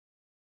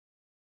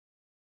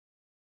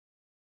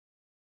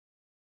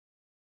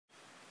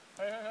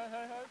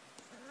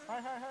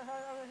Hi.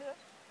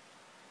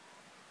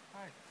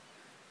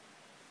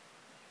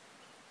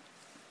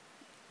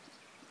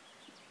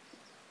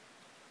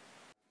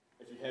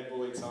 If you had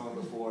bullied someone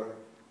before,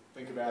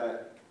 think about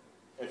it.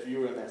 If you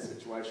were in that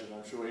situation,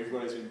 I'm sure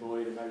everybody's been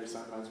bullied, and maybe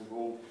sometimes we've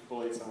all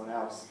bullied someone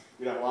else.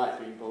 We don't like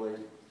being bullied,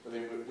 but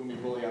then when we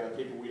bully other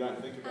people, we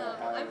don't think about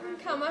how... I'm from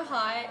Kamo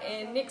High,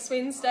 and next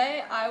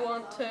Wednesday I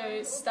want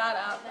to start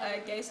up a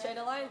Gay Straight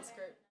Alliance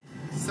group.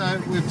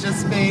 So we've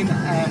just been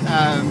at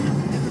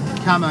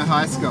Kamo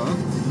High School.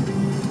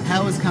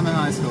 How was Kamo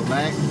High School,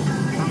 Blake?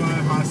 Kamo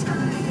High School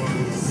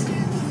was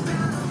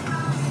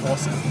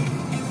awesome.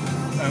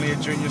 Only a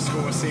junior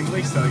school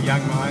assembly, so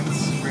young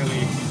minds,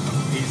 really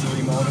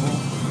easily moldable.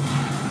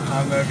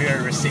 They're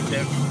very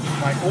receptive,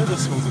 like all the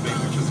schools have been,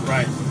 which is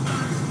great.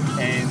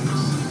 And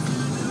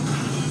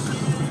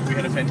we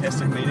had a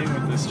fantastic meeting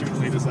with the student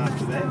leaders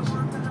after that,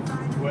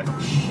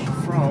 which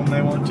from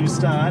they want to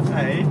start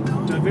a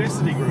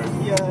diversity group.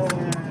 Yay!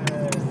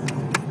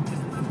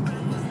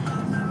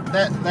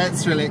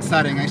 That's really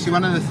exciting. Actually,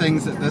 one of the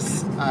things that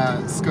this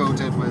school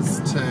did was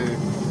to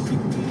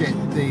get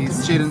the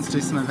students to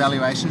do some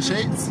evaluation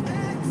sheets.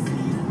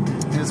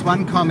 There's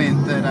one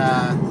comment that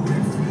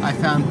I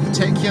found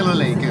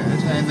particularly good,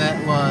 and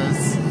that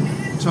was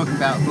talking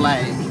about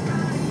Blake.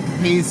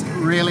 He's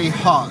really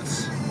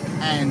hot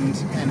and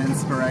an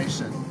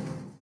inspiration.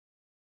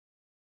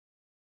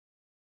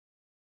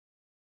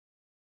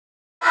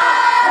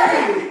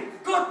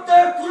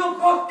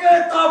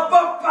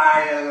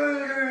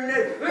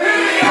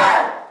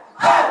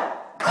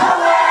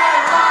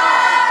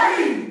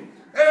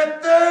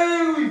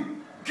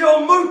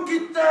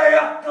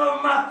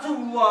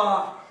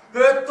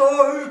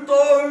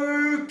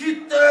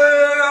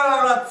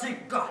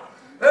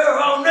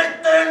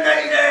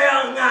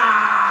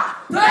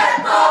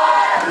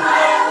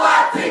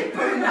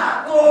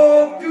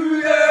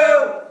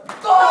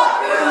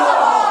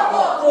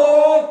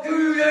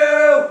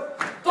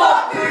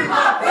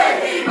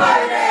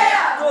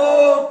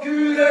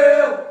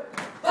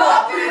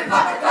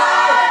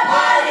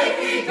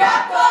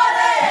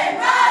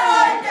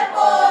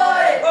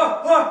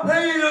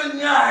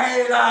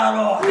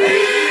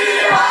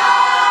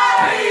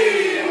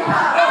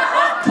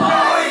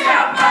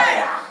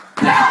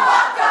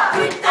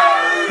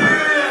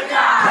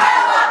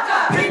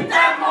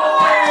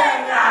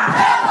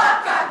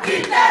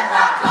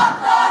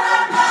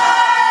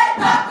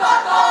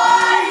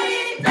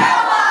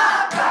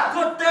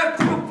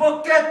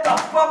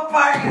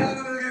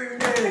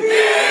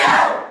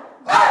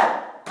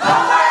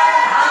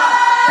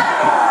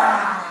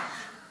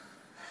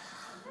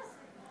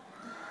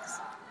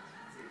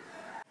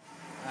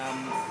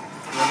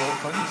 We're in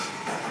Auckland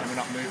and we're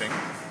not moving,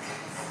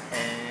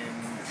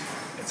 and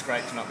it's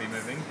great to not be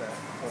moving, but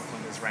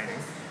Auckland is raining,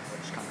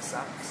 which kind of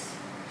sucks.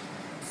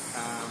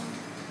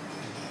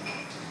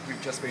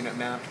 We've just been at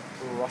Mount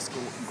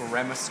Roskill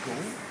Grammar School,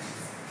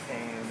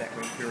 and that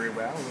went very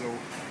well. A little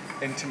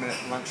intimate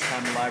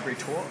lunchtime library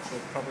talk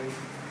with probably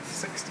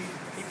 60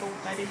 people,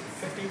 maybe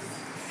 50,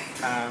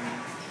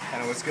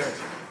 and it was good.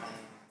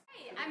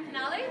 Hey, I'm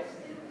Hanali.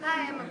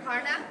 Hi, I'm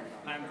Aparna.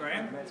 I'm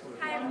Graham.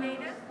 Hi, I'm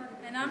Lena.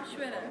 And I'm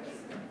Shweta.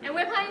 And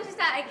we're planning to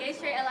start a Gay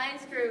Straight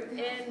Alliance group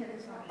in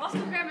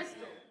Roskill Grammar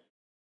School.